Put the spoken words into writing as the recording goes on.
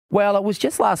Well, it was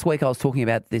just last week I was talking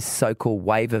about this so-called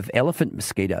wave of elephant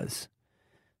mosquitoes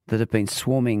that have been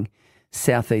swarming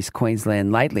southeast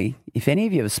Queensland lately. If any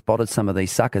of you have spotted some of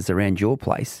these suckers around your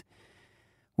place,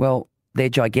 well, they're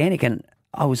gigantic. And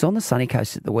I was on the sunny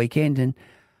coast at the weekend, and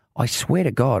I swear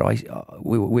to God,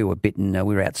 we were bitten.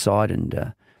 We were outside,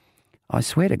 and I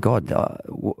swear to God,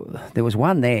 there was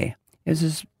one there. It was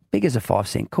as big as a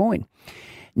 5-cent coin.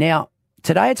 Now,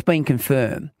 today it's been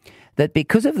confirmed that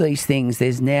because of these things,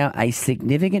 there's now a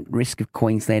significant risk of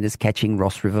Queenslanders catching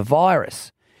Ross River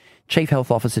virus. Chief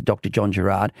Health Officer Dr John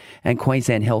Gerard and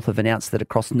Queensland Health have announced that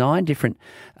across 9 different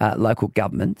local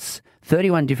governments,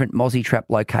 31 different mozzie trap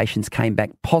locations came back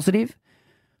positive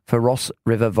for Ross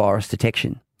River virus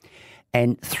detection.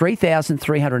 And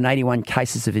 3,381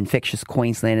 cases of infectious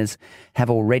Queenslanders have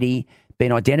already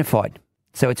been identified.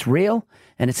 So it's real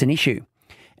and it's an issue.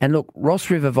 And look,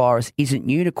 Ross River virus isn't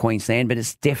new to Queensland, but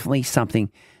it's definitely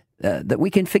something that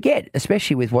we can forget,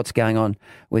 especially with what's going on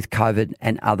with COVID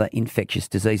and other infectious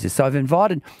diseases. So I've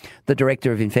invited the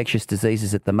Director of Infectious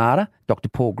Diseases at the MARTA, Dr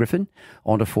Paul Griffin,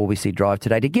 onto 4BC Drive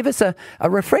today to give us a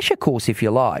refresher course, if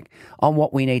you like, on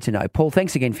what we need to know. Paul,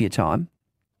 thanks again for your time.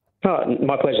 Oh,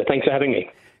 my pleasure. Thanks for having me.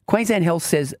 Queensland Health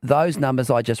says those numbers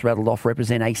I just rattled off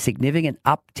represent a significant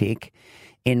uptick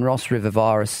in Ross River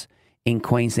virus in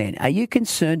Queensland. Are you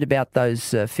concerned about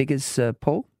those figures,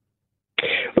 Paul?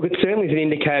 Look, it certainly is an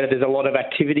indicator there's a lot of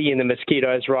activity in the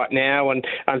mosquitoes right now, and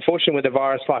unfortunately with a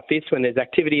virus like this, when there's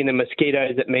activity in the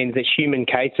mosquitoes, it means that human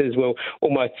cases will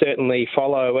almost certainly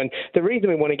follow. And the reason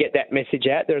we want to get that message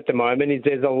out there at the moment is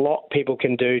there's a lot people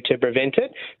can do to prevent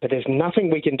it, but there's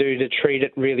nothing we can do to treat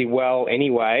it really well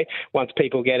anyway once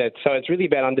people get it. So it's really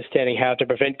about understanding how to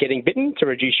prevent getting bitten to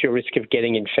reduce your risk of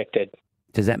getting infected.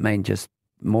 Does that mean just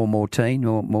more Mortein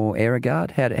or more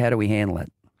Aerogard? How do we handle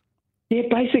it? Yeah,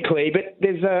 basically, but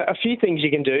there's a few things you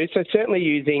can do. So certainly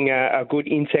using a good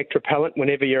insect repellent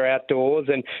whenever you're outdoors,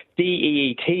 and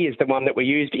DEET is the one that we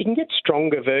use, but you can get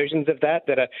stronger versions of that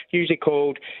are usually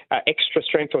called extra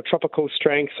strength or tropical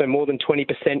strength, so more than 20%,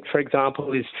 for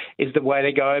example, is the way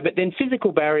to go. But then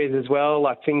physical barriers as well,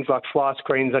 like things like fly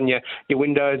screens on your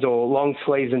windows or long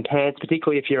sleeves and pants,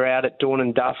 particularly if you're out at dawn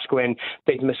and dusk when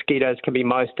these mosquitoes can be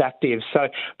most active. So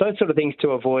those sort of things to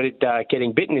avoid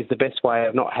getting bitten is the best way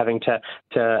of not having to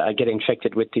get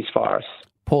infected with this virus.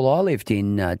 Paul, I lived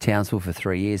in Townsville for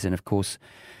 3 years, and of course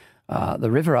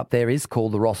the river up there is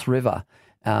called the Ross River,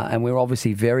 and we're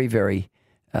obviously very, very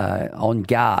on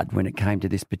guard when it came to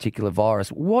this particular virus.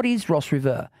 What is Ross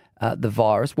River, the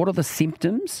virus? What are the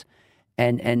symptoms,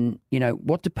 and you know,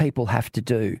 what do people have to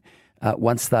do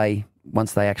once they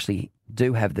actually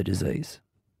do have the disease?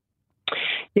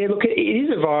 Yeah, look, it is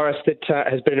a virus that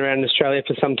has been around in Australia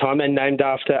for some time and named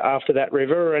after that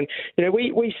river. And, you know,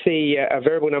 we see a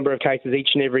variable number of cases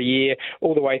each and every year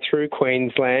all the way through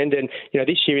Queensland. And, you know,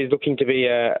 this year is looking to be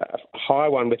a high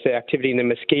one with the activity in the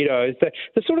mosquitoes.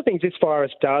 The sort of things this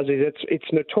virus does is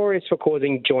it's notorious for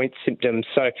causing joint symptoms,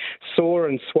 so sore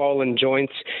and swollen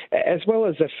joints, as well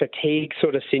as a fatigue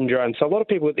sort of syndrome. So a lot of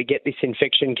people that get this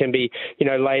infection can be, you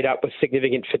know, laid up with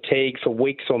significant fatigue for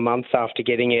weeks or months after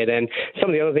getting it. And some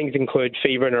of the other things include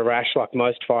fever and a rash like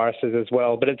most viruses as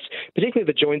well. But it's particularly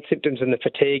the joint symptoms and the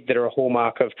fatigue that are a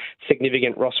hallmark of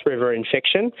significant Ross River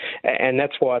infection. And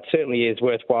that's why it certainly is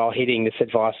worthwhile heeding this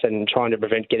advice and trying to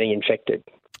prevent getting infected.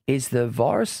 Is the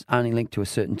virus only linked to a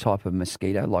certain type of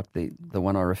mosquito, like the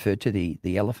one I referred to, the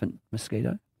elephant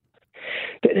mosquito?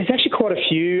 There's actually quite a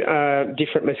few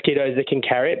different mosquitoes that can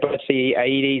carry it. Both the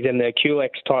Aedes and the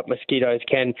Culex type mosquitoes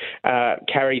can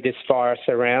carry this virus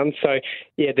around. So,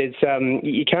 yeah, there's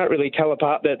you can't really tell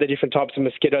apart the different types of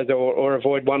mosquitoes or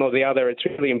avoid one or the other. It's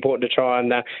really important to try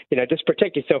and just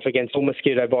protect yourself against all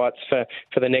mosquito bites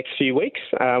for the next few weeks,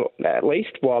 at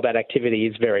least, while that activity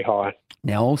is very high.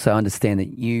 Now, also understand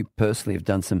that you personally have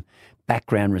done some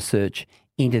background research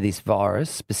into this virus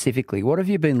specifically. What have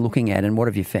you been looking at and what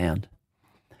have you found?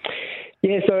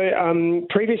 Yeah, so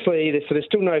previously there's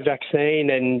still no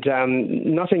vaccine and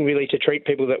nothing really to treat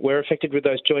people that were affected with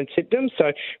those joint symptoms.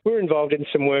 So we're involved in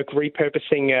some work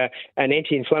repurposing an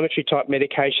anti-inflammatory type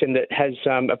medication that has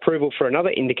approval for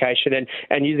another indication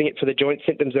and using it for the joint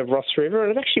symptoms of Ross River,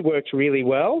 and it actually worked really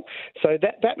well. So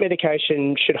that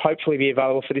medication should hopefully be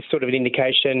available for this sort of an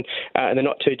indication in the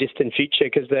not too distant future,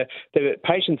 because the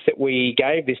patients that we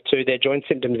gave this to, their joint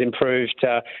symptoms improved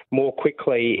more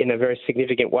quickly in a very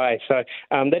significant way. So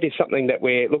that is something that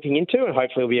we're looking into and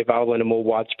hopefully will be available in a more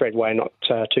widespread way, not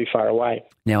too far away.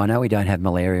 Now, I know we don't have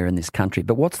malaria in this country,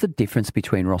 but what's the difference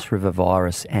between Ross River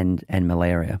virus and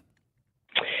malaria?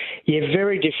 Yeah,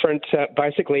 very different,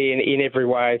 basically in every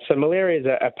way. So malaria is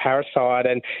a parasite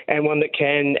and one that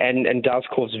can and does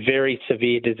cause very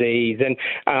severe disease.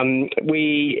 And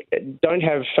we don't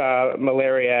have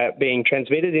malaria being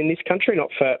transmitted in this country, not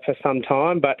for some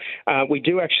time, but we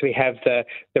do actually have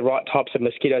the right types of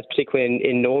mosquitoes, particularly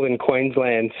in northern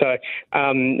Queensland. So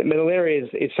malaria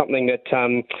is something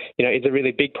that is a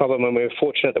really big problem, and we're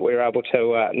fortunate that we were able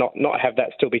to not have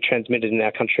that still be transmitted in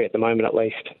our country at the moment, at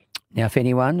least. Now, if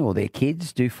anyone or their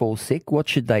kids do fall sick, what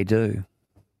should they do?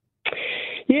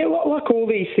 Yeah, like all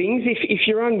these things, if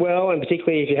you're unwell, and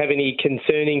particularly if you have any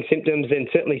concerning symptoms, then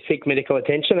certainly seek medical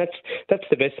attention. That's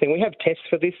the best thing. We have tests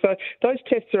for this, so those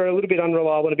tests are a little bit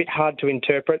unreliable and a bit hard to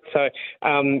interpret. So,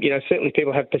 certainly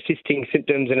people have persisting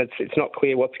symptoms and it's not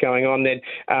clear what's going on. Then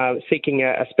seeking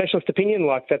a specialist opinion,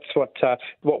 like that's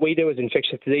what we do as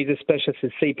infectious diseases specialists,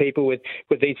 is see people with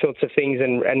these sorts of things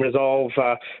and resolve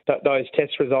those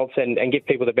test results and give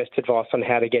people the best advice on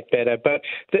how to get better. But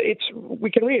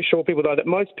we can reassure people though that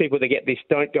most people that get this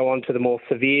don't go on to the more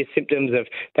severe symptoms of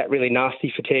that really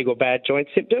nasty fatigue or bad joint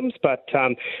symptoms. But,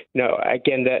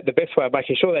 again, the best way of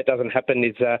making sure that doesn't happen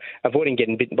is avoiding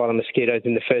getting bitten by the mosquitoes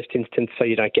in the first instance so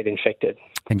you don't get infected.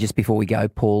 And just before we go,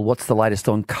 Paul, what's the latest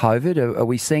on COVID? Are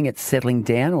we seeing it settling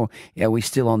down, or are we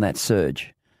still on that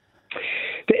surge?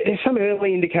 There's some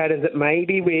early indicators that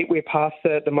maybe we're past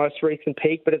the most recent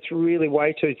peak, but it's really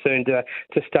way too soon to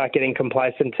start getting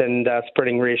complacent and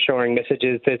spreading reassuring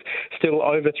messages. There's still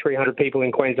over 300 people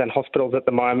in Queensland hospitals at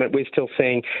the moment. We're still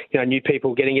seeing new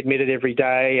people getting admitted every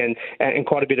day and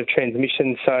quite a bit of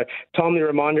transmission. So timely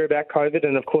reminder about COVID,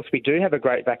 and of course we do have a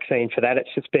great vaccine for that. It's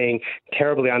just being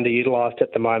terribly underutilised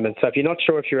at the moment. So if you're not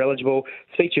sure if you're eligible,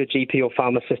 speak to your GP or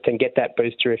pharmacist and get that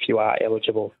booster if you are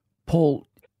eligible. Paul,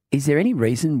 is there any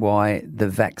reason why the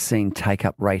vaccine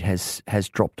take-up rate has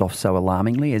dropped off so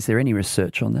alarmingly? Is there any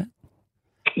research on that?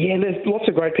 Yeah, there's lots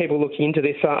of great people looking into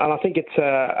this, and I think it's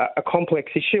a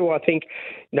complex issue. I think,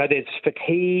 there's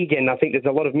fatigue, and I think there's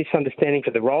a lot of misunderstanding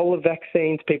for the role of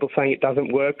vaccines, people saying it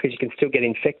doesn't work because you can still get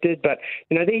infected. But,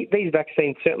 these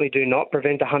vaccines certainly do not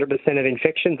prevent 100% of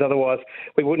infections. Otherwise,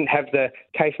 we wouldn't have the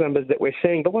case numbers that we're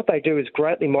seeing. But what they do is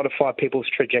greatly modify people's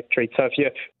trajectory. So if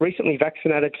you're recently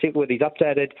vaccinated, particularly with these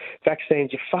updated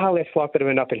vaccines, you're far less likely to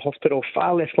end up in hospital,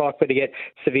 far less likely to get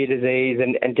severe disease,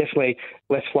 and definitely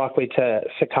less likely to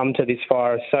succumb to this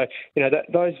virus. So,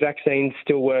 those vaccines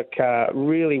still work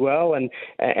really well, and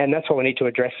that's why we need to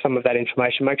address some of that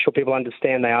information, make sure people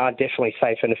understand they are definitely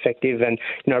safe and effective, and,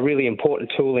 a really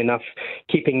important tool in us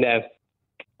keeping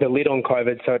the lid on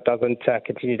COVID so it doesn't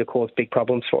continue to cause big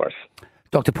problems for us.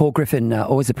 Dr. Paul Griffin,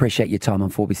 always appreciate your time on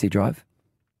 4BC Drive.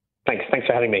 Thanks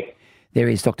for having me. There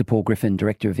is Dr. Paul Griffin,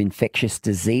 Director of Infectious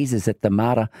Diseases at the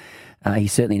Mater. He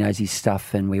certainly knows his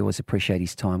stuff, and we always appreciate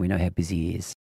his time. We know how busy he is.